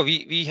 I don't know.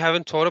 We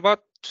haven't thought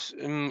about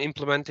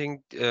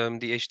implementing the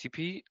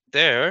HTTP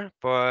there,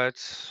 but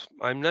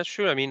I'm not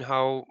sure. I mean,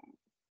 how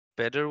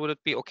better would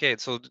it be? Okay,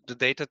 so the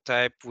data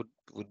type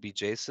would be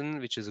JSON,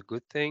 which is a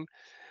good thing,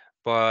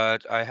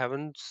 but I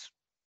haven't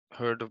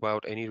heard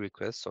about any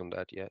requests on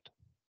that yet.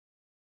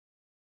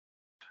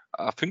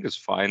 I think it's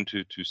fine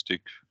to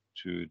stick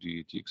to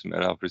the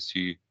XML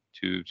RPC.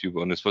 To be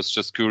honest, was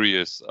just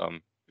curious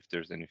if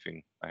there's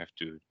anything I have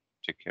to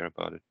take care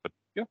about it. But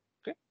yeah,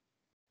 okay.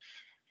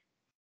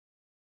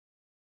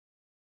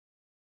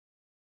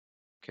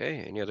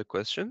 Okay, any other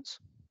questions?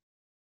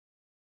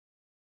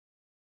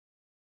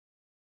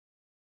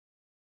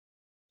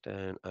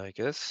 Then I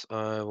guess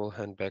I will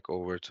hand back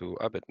over to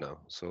Abid now.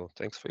 So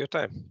thanks for your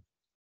time.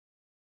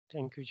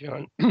 Thank you,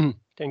 John.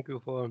 Thank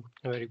you for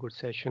a very good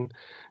session.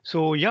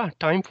 So yeah,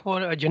 time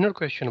for a general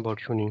question about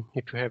Uni,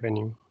 if you have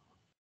any,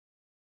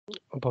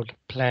 about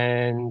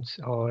plans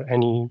or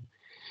any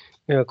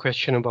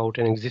question about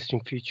an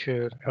existing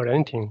feature or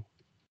anything.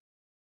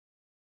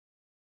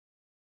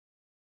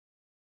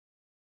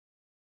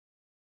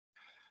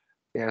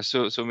 Yeah,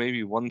 so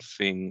maybe one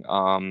thing,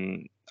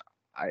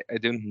 I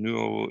don't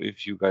know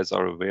if you guys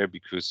are aware,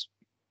 because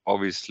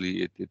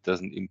obviously it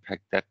doesn't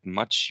impact that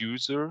much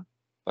user,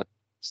 but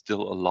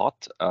still a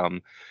lot.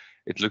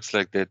 It looks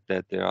like that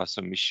there are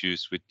some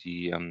issues with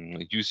the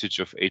usage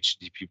of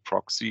HTTP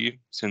proxy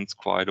since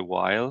quite a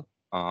while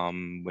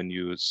when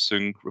you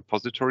sync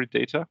repository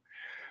data.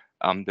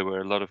 There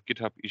were a lot of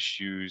GitHub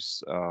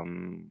issues.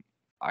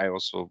 I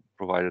also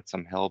provided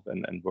some help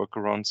and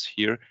workarounds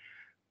here.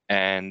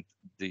 And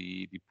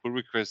the pull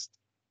request,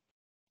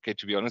 okay,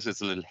 to be honest,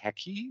 it's a little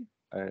hacky.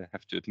 I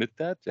have to admit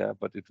that, yeah,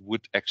 but it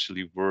would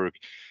actually work.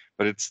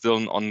 But it's still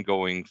an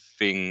ongoing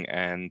thing,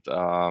 and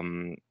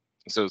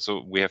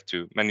so we have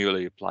to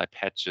manually apply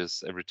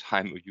patches every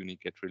time a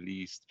unit get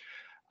released.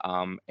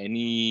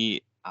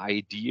 Any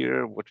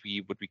idea what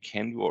we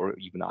can do, or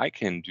even I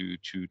can do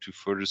to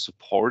further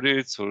support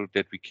it, so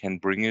that we can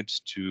bring it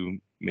to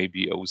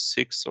maybe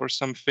 06 or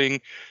something?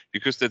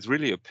 Because that's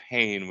really a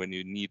pain when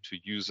you need to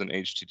use an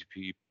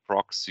HTTP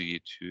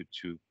proxy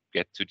to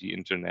get to the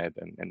internet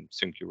and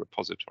sync your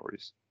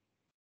repositories.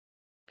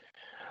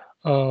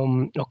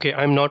 Okay,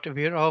 I'm not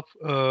aware of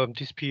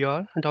this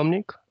PR,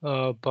 Dominic,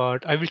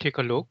 but I will take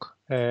a look.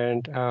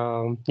 And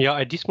yeah,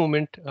 at this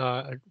moment,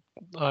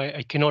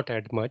 I cannot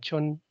add much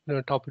on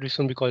the top of this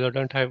one because I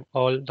don't have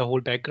the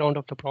whole background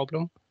of the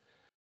problem.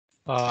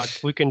 But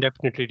we can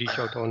definitely reach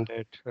out on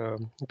that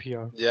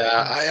PR.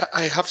 Yeah,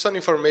 I have some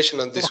information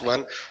on this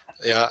one.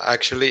 Yeah,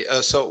 actually,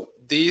 so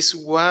this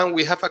one,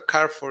 we have a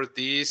card for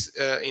this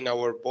in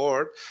our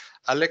board.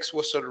 Alex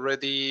was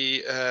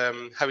already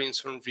having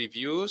some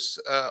reviews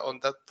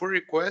on that pull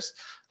request,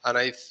 and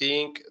I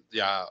think,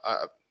 yeah,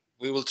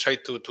 we will try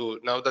to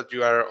now that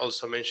you are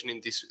also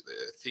mentioning this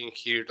thing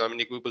here,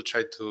 Dominic, we will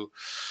try to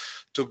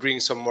bring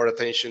some more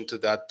attention to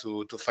that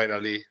to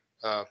finally,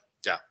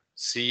 yeah,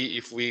 see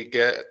if we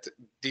get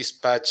this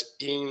patch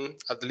in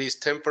at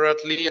least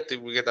temporarily until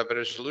we get a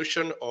better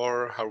solution,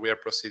 or how we are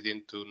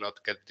proceeding to not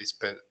get this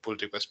pull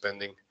request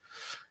pending,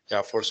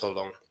 yeah, for so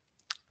long.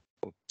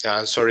 Yeah,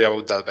 I'm sorry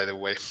about that, by the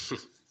way.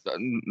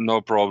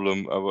 No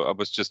problem. I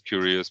was just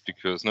curious,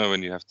 because no,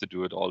 when you have to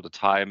do it all the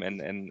time,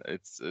 and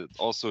it's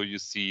also, you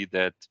see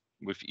that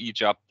with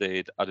each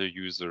update, other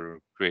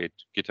user create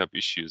GitHub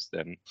issues.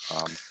 Then,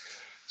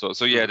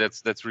 so yeah,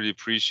 that's really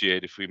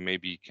appreciated if we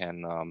maybe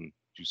can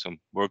do some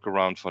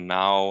workaround for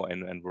now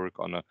and work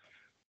on a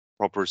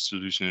proper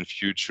solution in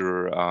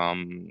future.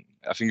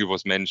 I think it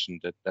was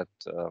mentioned that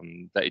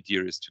the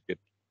idea is to get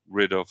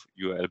rid of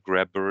URL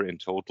grabber in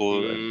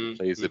total and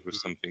replace it with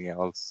something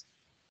else.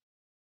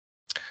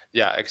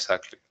 Yeah,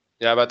 exactly.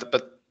 Yeah,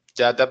 but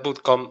yeah, that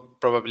would come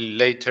probably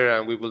later,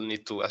 and we will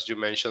need to, as you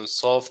mentioned,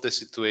 solve the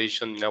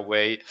situation in a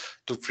way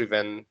to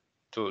prevent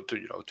to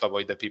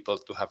avoid the people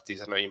to have this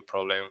annoying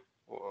problem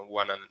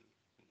one and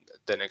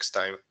the next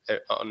time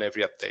on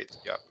every update.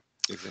 Yeah.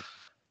 Exactly.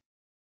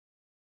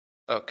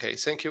 Okay.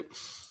 Thank you.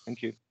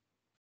 Thank you.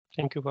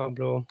 Thank you,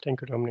 Pablo.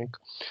 Thank you, Dominic.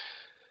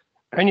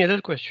 Any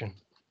other question?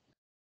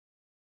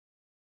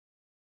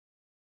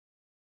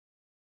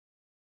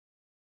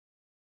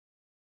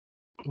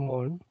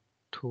 One,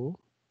 two,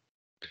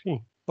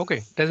 three.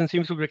 Okay, doesn't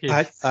seem to be the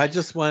case. I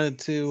just wanted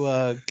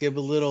to give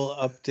a little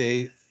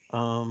update.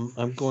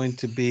 I'm going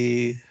to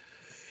be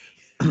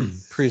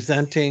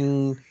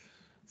presenting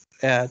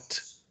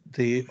at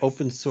the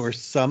Open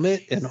Source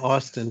Summit in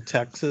Austin,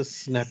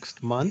 Texas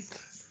next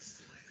month.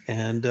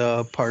 And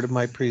part of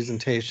my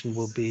presentation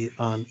will be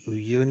on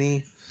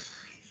Uyuni.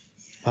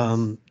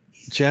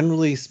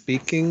 Generally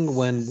speaking,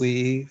 when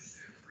we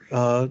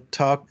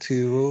talk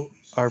to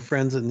our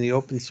friends in the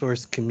open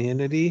source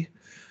community,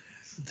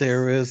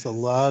 there is a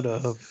lot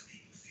of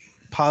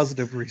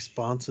positive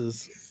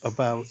responses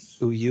about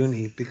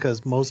Uyuni,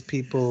 because most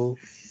people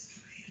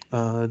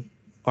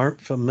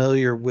aren't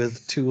familiar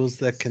with tools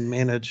that can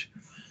manage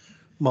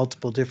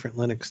multiple different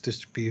Linux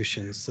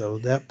distributions. So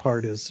that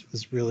part is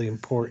really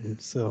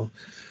important. So,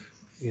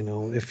 you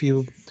know, if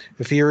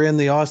you're in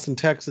the Austin,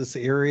 Texas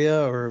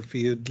area, or if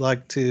you'd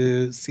like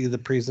to see the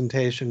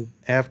presentation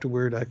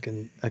afterward, I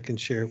can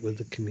share it with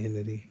the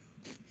community.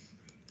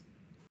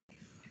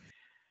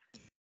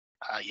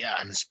 Yeah,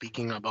 and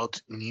speaking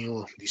about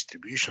new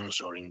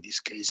distributions, or in this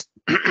case,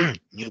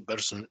 new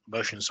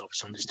versions of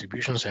some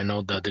distributions, I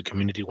know that the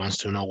community wants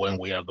to know when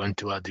we are going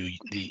to add the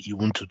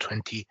Ubuntu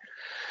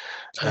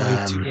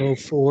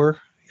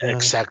 2204.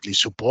 Exactly,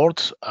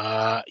 support.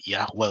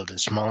 Yeah, well, the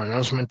small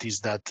announcement is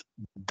that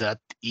that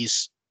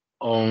is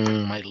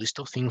on my list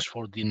of things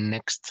for the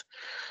next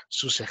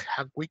SUSE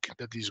Hack Week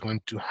that is going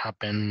to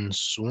happen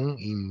soon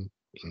in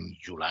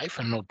July, if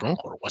I'm not wrong,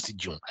 or was it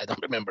June? I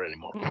don't remember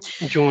anymore.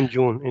 June,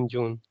 in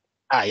June.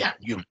 Yeah,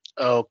 June.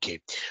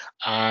 Okay,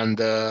 and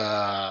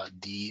our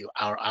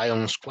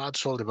Ion Squad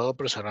Sol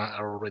developers are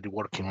already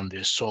working on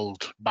the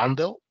Salt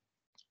bundle.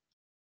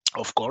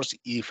 Of course,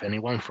 if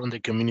anyone from the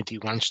community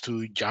wants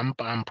to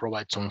jump and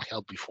provide some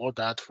help before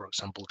that, for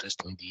example,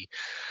 testing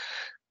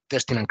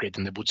and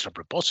creating the Bootstrap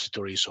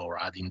repositories,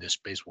 or adding the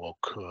Spacewalk,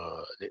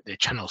 the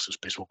channels to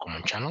Spacewalk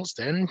common channels,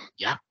 then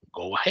yeah,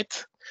 go ahead.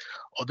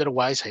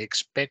 Otherwise, I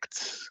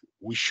expect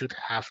we should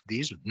have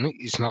this.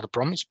 It's not a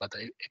promise, but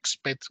I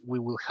expect we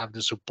will have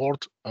the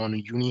support on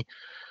Uni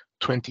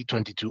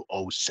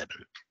 2022-07.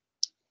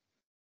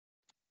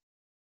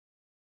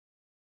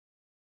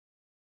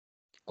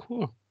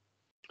 Cool.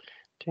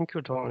 Thank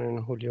you, Don and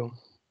Julio.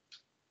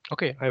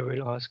 Okay, I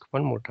will ask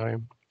one more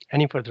time.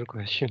 Any further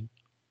question?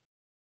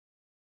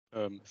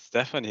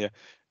 Stefan here,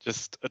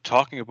 just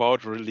talking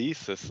about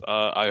releases.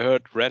 I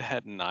heard Red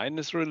Hat 9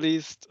 is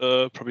released,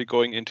 probably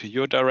going into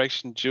your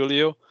direction,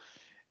 Julio.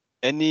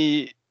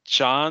 Any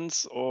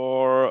chance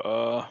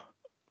or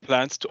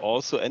plans to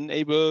also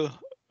enable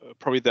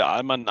probably the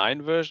Alma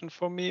 9 version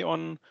for me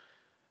on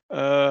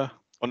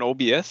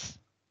OBS?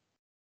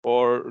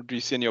 Or do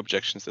you see any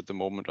objections at the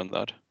moment on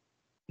that?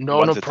 No,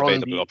 once no it's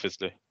problem. available,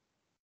 obviously.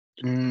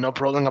 No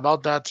problem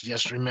about that.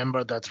 Just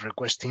remember that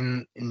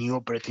requesting new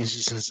operating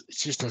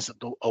systems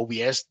to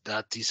OBS,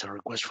 that is a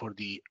request for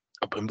the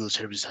Open Build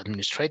Service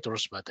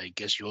administrators, but I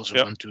guess you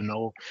also want to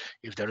know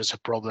if there is a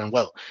problem.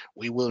 Well,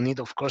 we will need,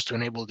 of course, to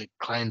enable the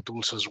client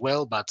tools as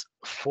well, but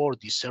for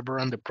the server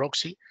and the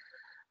proxy,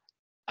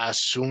 as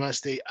soon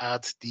as they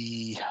add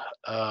the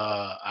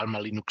Alma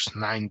Linux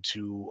 9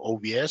 to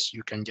OBS,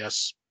 you can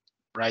just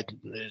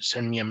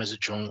send me a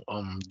message on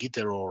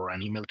Gitter or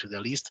an email to the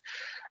list,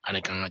 and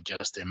I can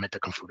adjust the meta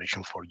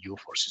configuration for you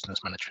for systems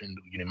management,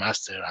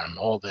 Unimaster, and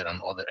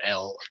other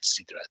L,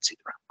 etc., etc.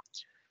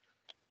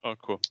 Oh,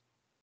 cool.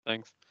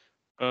 Thanks.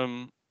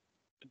 Do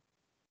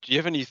you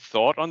have any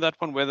thought on that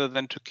one, whether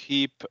then to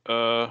keep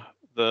the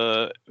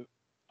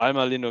Alma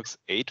Linux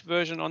 8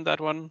 version on that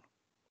one,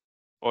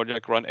 or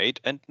like run 8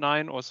 and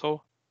 9 or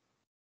so?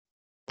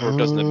 Or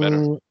doesn't it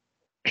matter?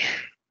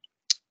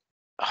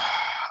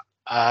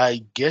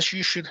 I guess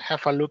you should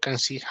have a look and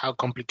see how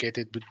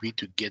complicated it would be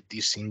to get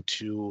this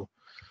into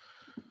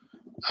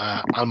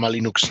Alma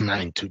Linux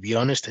 9. To be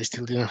honest, I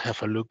still didn't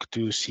have a look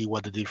to see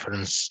what the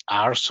difference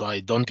are, so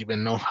I don't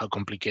even know how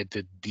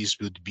complicated this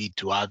would be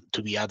to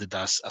be added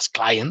as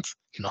client,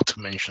 not to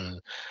mention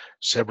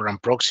server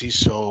and proxy.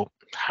 So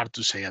hard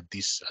to say at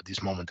this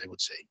moment, I would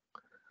say.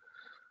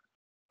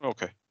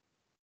 Okay.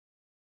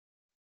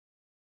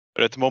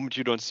 But at the moment,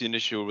 you don't see an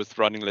issue with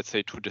running, let's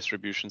say, 2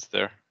 distributions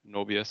there in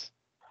OBS?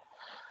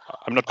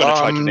 I'm not going to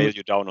try to nail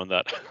you down on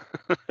that.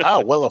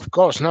 Well, of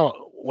course,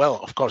 no. Well,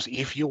 of course,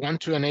 if you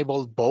want to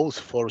enable both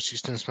for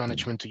systems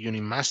management to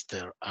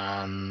Unimaster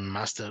and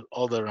master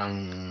other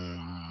and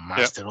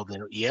master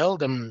other EL,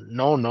 then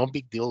no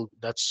big deal.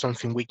 That's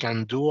something we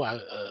can do.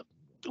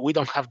 We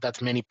don't have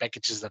that many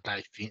packages that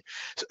I think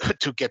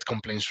to get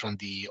complaints from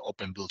the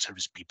Open Build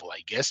Service people, I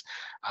guess,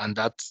 and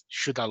that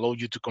should allow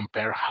you to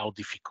compare how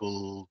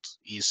difficult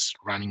is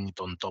running it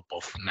on top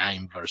of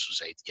 9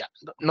 versus 8. Yeah,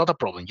 not a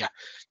problem. Yeah,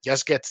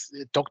 just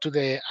talk to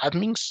the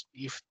admins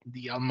if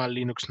the Alma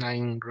Linux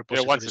 9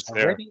 repositories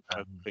are ready.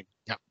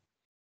 Yeah.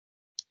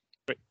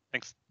 Great,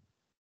 thanks.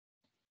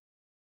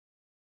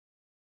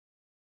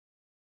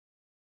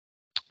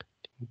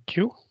 Thank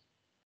you.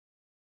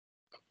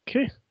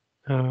 Okay.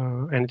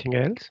 Anything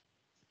else?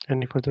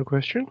 Any further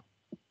question?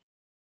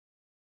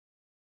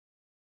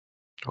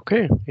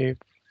 Okay, if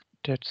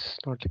that's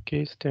not the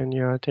case, then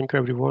yeah, thank you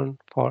everyone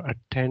for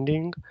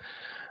attending.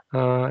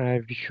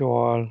 I wish you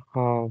all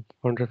a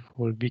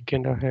wonderful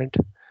weekend ahead.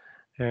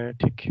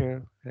 Take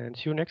care and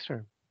see you next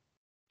time.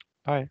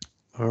 Bye.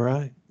 All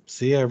right.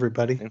 See you,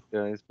 everybody. Thanks,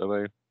 guys.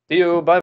 Bye-bye. See you. Bye.